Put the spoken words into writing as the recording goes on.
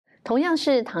同样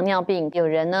是糖尿病，有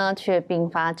人呢却并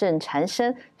发症缠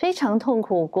身，非常痛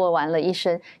苦，过完了一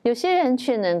生；有些人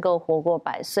却能够活过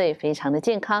100岁，非常的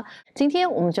健康。今天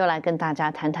我们就来跟大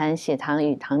家谈谈血糖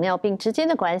与糖尿病之间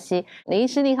的关系。林医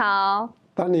师你好。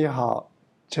丹妮好，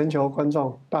全球观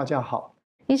众大家好。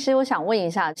医师，我想问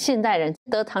一下，现代人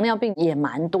得糖尿病也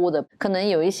蛮多的，可能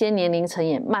有一些年龄层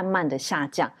也慢慢的下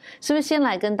降，是不是先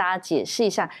来跟大家解释一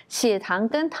下血糖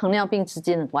跟糖尿病之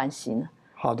间的关系呢？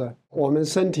好的，我们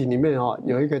身体里面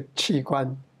有一个器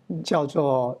官叫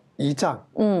做胰脏，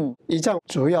胰脏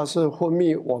主要是分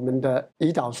泌我们的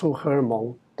胰岛素荷尔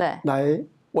蒙，对，来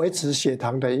维持血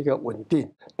糖的一个稳定。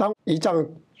当胰脏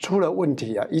出了问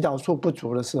题胰岛素不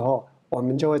足的时候，我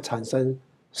们就会产生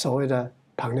所谓的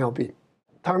糖尿病。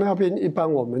糖尿病一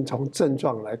般我们从症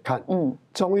状来看，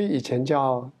中医以前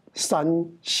叫3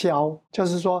消，就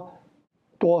是说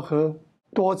多喝、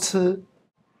多吃、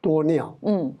多尿，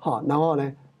然后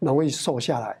呢容易瘦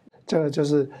下来，这个就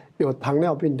是有糖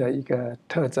尿病的一个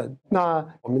特征。那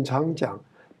我们常讲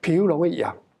皮肤容易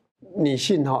痒，女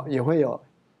性也会有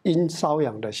阴瘙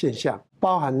痒的现象，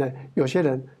包含呢有些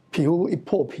人皮肤一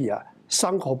破皮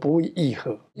伤口不易愈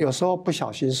合，有时候不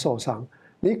小心受伤，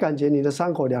你感觉你的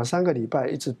伤口2、3个礼拜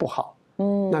一直不好，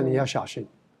那你要小心。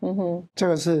这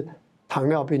个是糖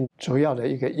尿病主要的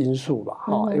一个因素吧，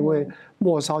因为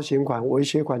末梢血管、微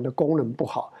血管的功能不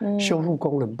好，修复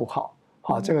功能不好，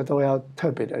这个都要特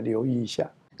别的留意一下。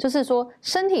就是说，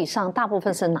身体上大部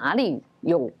分是哪里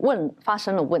发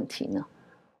生了问题呢？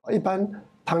一般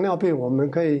糖尿病我们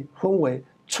可以分为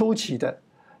初期的，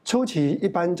初期一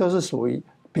般就是属于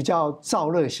比较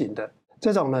燥热型的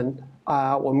这种人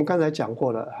我们刚才讲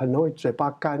过了，很容易嘴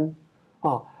巴干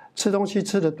吃东西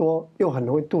吃得多，又很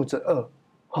容易肚子饿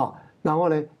然后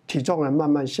呢，体重呢慢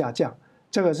慢下降，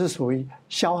这个是属于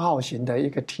消耗型的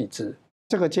一个体质。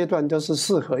这个阶段都是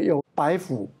适合用白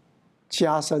虎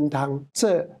加参汤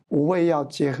这5味药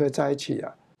结合在一起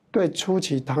对初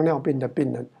期糖尿病的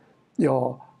病人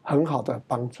有很好的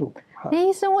帮助。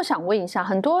医生，我想问一下，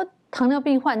很多糖尿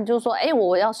病患就说，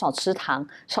我要少吃糖，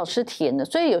少吃甜的，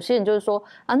所以有些人就是说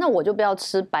那我就不要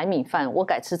吃白米饭，我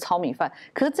改吃糙米饭。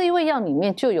可是这一味药里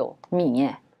面就有米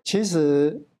耶。其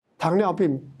实糖尿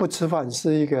病不吃饭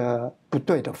是一个不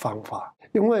对的方法，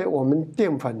因为我们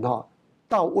淀粉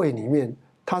到胃里面，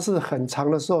它是很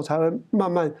长的时候才会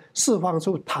慢慢释放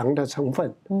出糖的成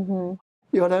分。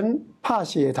有人怕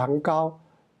血糖高，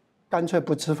干脆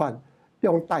不吃饭，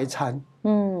用代餐。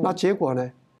那结果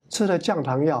呢，吃了降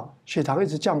糖药，血糖一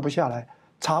直降不下来，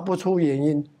查不出原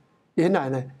因，原来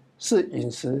呢是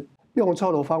饮食用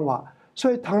错了方法，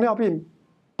所以糖尿病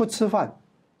不吃饭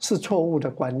是错误的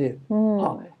观念，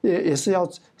也是要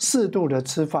适度的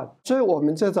吃饭。所以我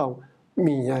们这种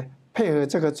米呢，配合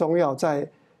这个中药在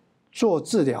做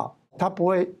治疗，它不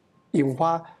会引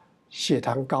发血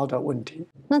糖高的问题。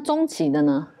那中期的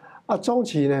呢？中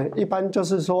期呢，一般就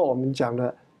是说我们讲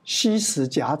的虚实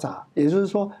夹杂，也就是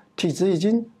说体质已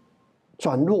经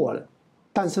转弱了，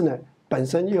但是呢，本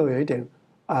身又有一点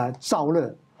燥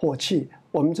热、火气。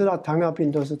我们知道糖尿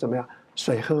病都是怎么样，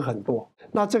水喝很多。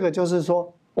那这个就是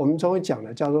说，我们中医讲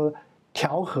的叫做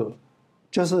调和，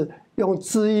就是用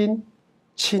滋阴、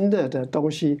清热的东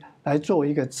西来做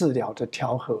一个治疗的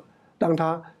调和，让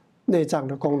它内脏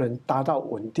的功能达到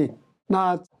稳定。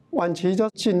那晚期就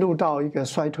进入到一个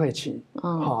衰退期，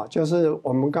就是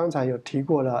我们刚才有提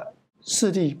过了，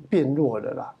视力变弱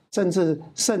了啦，甚至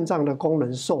肾脏的功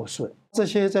能受损，这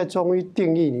些在中医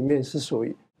定义里面是属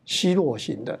于虚弱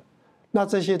型的。那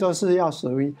这些都是要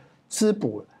属于滋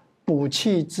补、补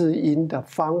气滋阴的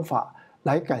方法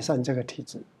来改善这个体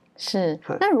质。是。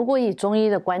那如果以中医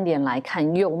的观点来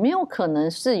看，有没有可能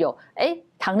是有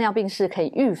糖尿病是可以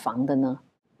预防的呢？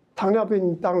糖尿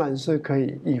病当然是可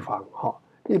以预防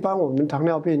一般我们糖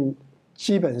尿病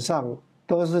基本上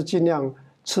都是尽量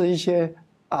吃一些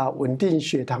稳定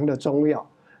血糖的中药。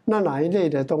那哪一类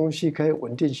的东西可以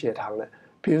稳定血糖呢？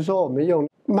比如说我们用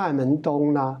麦门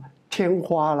冬啦、天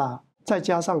花啦，再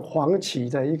加上黄芪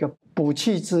的一个补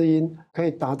气滋阴，可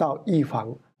以达到预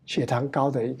防血糖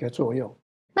高的一个作用。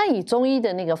那以中医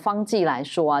的那个方剂来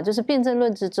说就是辨证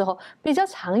论治之后比较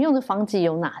常用的方剂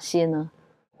有哪些呢？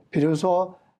比如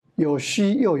说有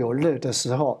虚又有热的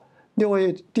时候，6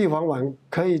味地黄丸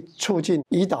可以促进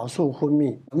胰岛素分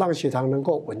泌，让血糖能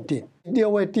够稳定。6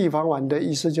味地黄丸的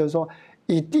意思就是说，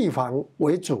以地黄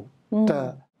为主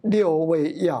的6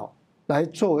味药来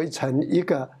做成一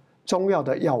个中药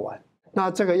的药丸。那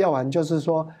这个药丸就是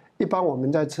说，一般我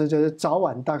们在吃就是早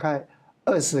晚大概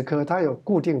20颗，它有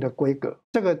固定的规格，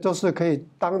这个都是可以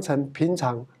当成平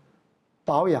常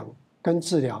保养跟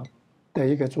治疗的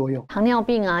一个作用。糖尿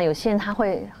病啊，有些人他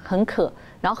会很渴，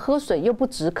然后喝水又不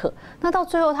止渴，那到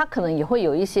最后他可能也会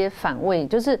有一些反胃，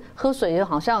就是喝水又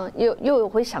好像又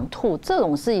会想吐，这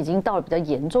种是已经到了比较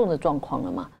严重的状况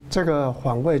了吗？这个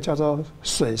反胃叫做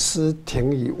水湿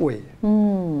停于胃，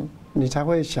你才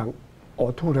会想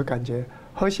呕吐的感觉。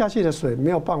喝下去的水没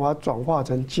有办法转化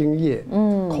成津液、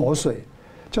口水，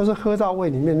就是喝到胃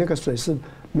里面那个水是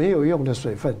没有用的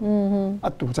水分，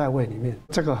堵在胃里面，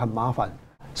这个很麻烦，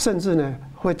甚至呢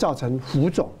会造成浮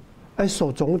肿，手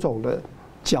肿肿的，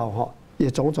脚也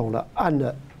肿肿了，按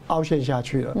了凹陷下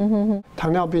去了。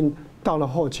糖尿病到了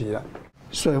后期了，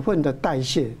水分的代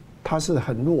谢它是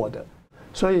很弱的，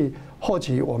所以后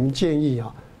期我们建议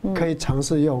可以尝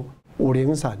试用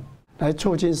50散来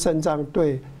促进肾脏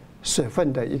对水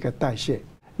分的一个代谢，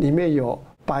里面有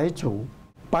白术，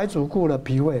白术固了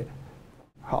脾胃，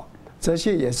好，这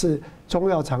些也是中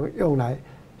药常用来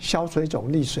消水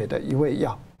肿利水的一味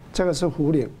药。这个是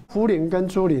茯苓，茯苓跟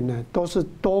猪苓呢都是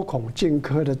多孔茎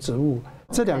科的植物，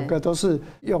这两个都是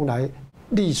用来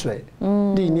利水、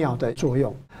利尿的作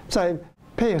用，再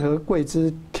配合桂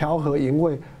枝调和营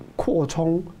卫，扩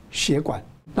充血管，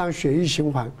让血液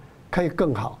循环可以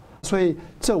更好。所以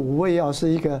这5味药是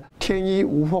一个天衣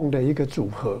无缝的一个组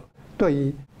合，对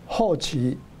于后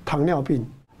期糖尿病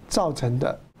造成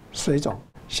的水肿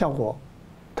效果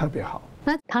特别好。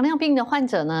那糖尿病的患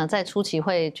者呢，在初期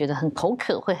会觉得很口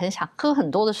渴，会很想喝很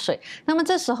多的水。那么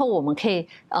这时候我们可以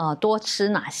多吃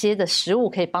哪些的食物，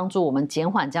可以帮助我们减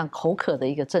缓这样口渴的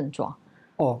一个症状？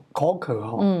口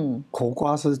渴苦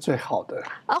瓜是最好的。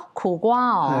苦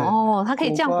瓜它可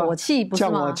以降火气，不是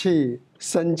吗？降火气、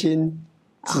生津、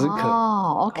止渴。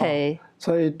OK。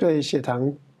所以对血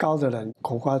糖高的人，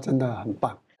苦瓜真的很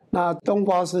棒。那冬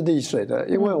瓜是利水的，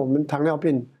因为我们糖尿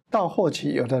病到后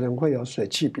期，有的人会有水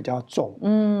气比较重，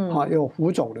有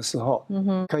浮肿的时候，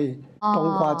可以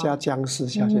冬瓜加姜丝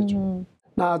下去煮。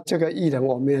那这个薏仁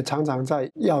我们也常常在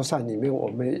药膳里面我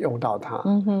们也用到它，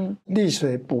利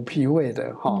水补脾胃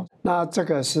的那这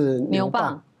个是牛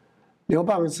蒡，牛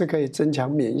蒡是可以增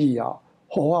强免疫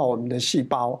活化我们的细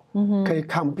胞，可以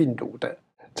抗病毒的。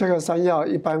这个3药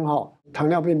一般糖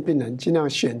尿病病人尽量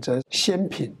选择鲜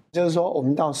品，就是说我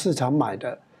们到市场买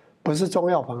的，不是中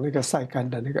药房那个晒干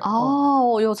的那个。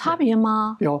有差别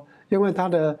吗？有，因为它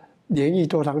的黏液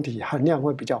多糖体含量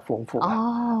会比较丰富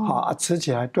吃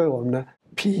起来对我们的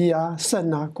脾啊、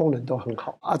肾啊功能都很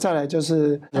好再来就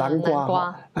是南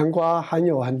瓜，南瓜含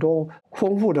有很多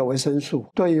丰富的维生素，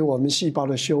对于我们细胞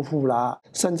的修复啦、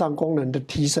肾脏功能的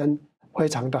提升非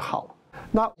常的好。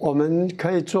那我们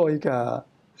可以做一个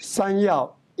3药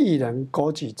薏仁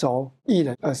枸杞粥，薏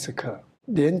仁20克，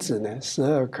莲子呢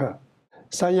12克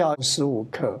，3药15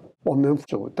克，我们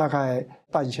煮大概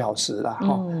半小时啦，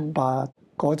把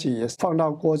枸杞也放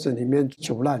到锅子里面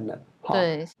煮烂了。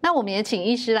对，那我们也请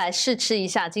医师来试吃一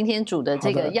下今天煮的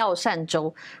这个药膳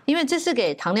粥，因为这是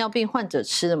给糖尿病患者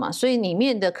吃的嘛，所以里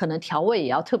面的可能调味也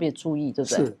要特别注意，对不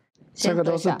对？是，这个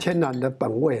都是天然的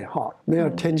本味没有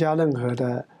添加任何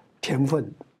的甜分。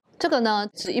这个呢，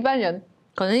一般人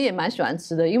可能也蛮喜欢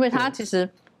吃的，因为它其实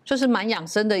就是蛮养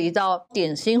生的一道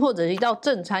点心或者一道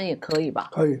正餐也可以吧？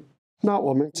可以。那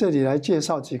我们这里来介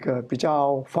绍几个比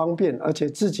较方便而且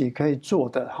自己可以做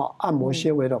的按摩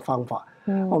纤维的方法。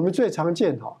我们最常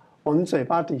见我们嘴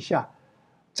巴底下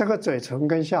这个嘴唇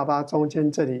跟下巴中间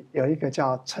这里有一个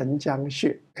叫承浆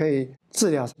穴，可以治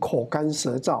疗口干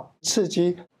舌燥，刺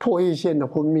激唾液腺的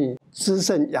分泌，滋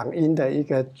肾养阴的一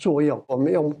个作用。我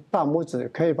们用大拇指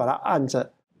可以把它按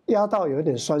着，压到有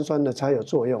点酸酸的才有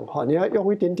作用你要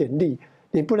用一点点力，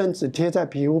你不能只贴在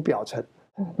皮肤表层，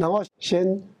然后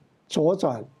先左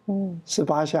转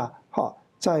18下，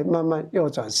再慢慢右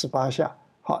转18下，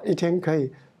一天可以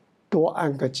多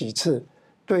按个几次，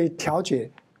对调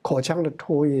节口腔的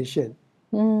唾液腺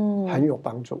很有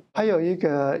帮助。还有一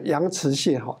个阳池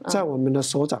穴在我们的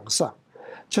手掌上，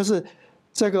就是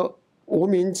这个无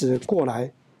名指过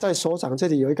来，在手掌这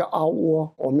里有一个凹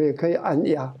窝，我们也可以按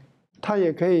压，它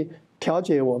也可以调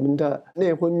节我们的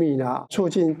内分泌啦，促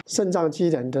进肾脏机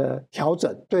能的调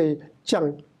整，对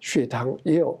降血糖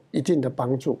也有一定的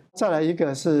帮助。再来一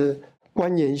个是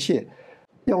关元穴，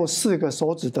用4个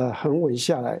手指的横纹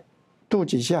下来，肚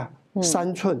脐下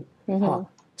3寸，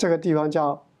这个地方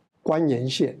叫关元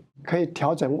穴，可以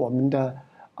调整我们的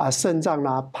肾脏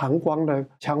啦、膀胱的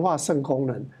强化肾功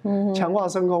能，强化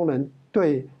肾功能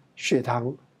对血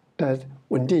糖的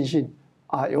稳定性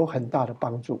有很大的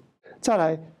帮助。再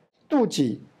来，肚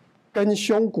脐跟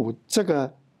胸骨这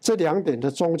2点的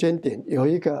中间点有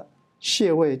一个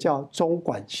穴位叫中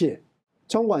脘穴，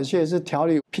中脘穴是调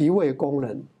理脾胃功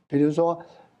能，比如说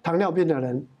糖尿病的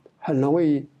人很容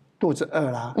易肚子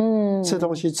饿啦，吃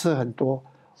东西吃很多，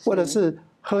或者是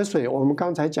喝水，我们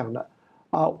刚才讲的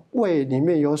胃里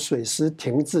面有水湿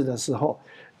停滞的时候，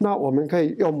那我们可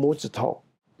以用拇指头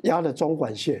压了中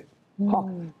管穴，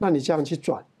那你这样去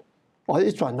转，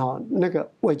一转那个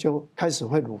胃就开始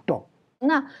会蠕动。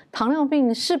那糖尿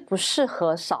病适不适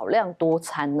合少量多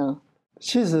餐呢？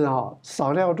其实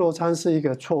少量多餐是一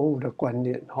个错误的观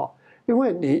念因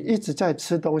为你一直在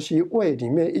吃东西，胃里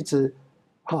面一直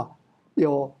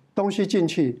有东西进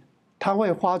去，它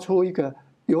会发出一个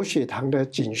有血糖的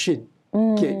警讯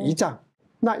给胰脏，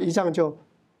那胰脏就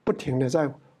不停的在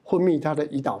分泌它的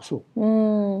胰岛素，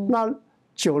那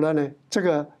久了呢，这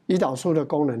个胰岛素的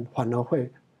功能反而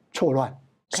会错乱，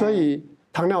所以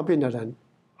糖尿病的人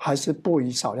还是不宜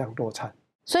少量多餐。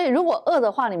所以如果饿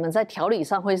的话，你们在调理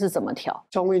上会是怎么调？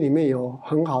中医里面有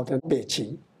很好的北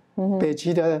芪，北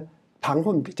芪的糖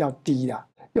分比较低啦，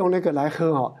用那个来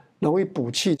喝容易补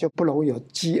气，就不容易有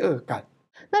饥饿感。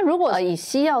那如果以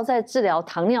西药在治疗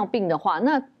糖尿病的话，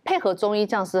那配合中医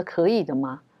这样是可以的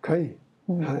吗？可以，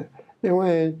因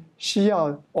为西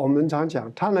药我们常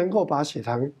讲，它能够把血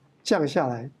糖降下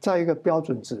来，在一个标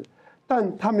准值，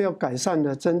但它没有改善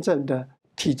了真正的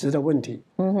体质的问题。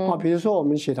比如说我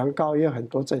们血糖高也有很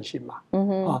多症型嘛，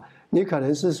你可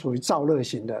能是属于燥热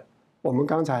型的，我们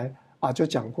刚才就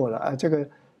讲过了，这个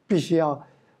必须要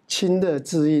清热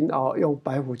滋阴用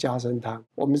白虎加参汤，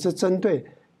我们是针对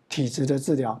体质的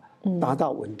治疗，达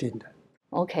到稳定的。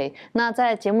OK， 那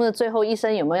在节目的最后，医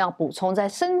生有没有要补充，在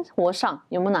生活上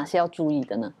有没有哪些要注意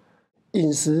的呢？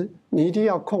饮食你一定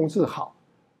要控制好，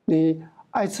你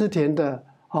爱吃甜的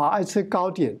爱吃糕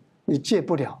点，你戒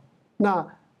不了，那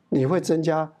你会增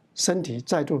加身体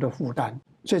再度的负担。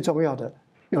最重要的，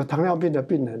有糖尿病的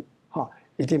病人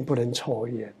一定不能抽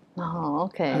烟。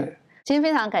OK， 今天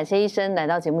非常感谢医生来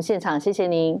到节目现场，谢谢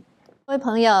您。各位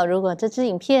朋友，如果这支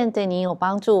影片对您有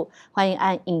帮助，欢迎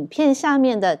按影片下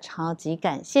面的超级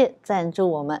感谢赞助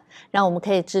我们，让我们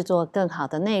可以制作更好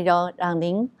的内容，让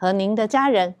您和您的家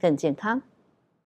人更健康。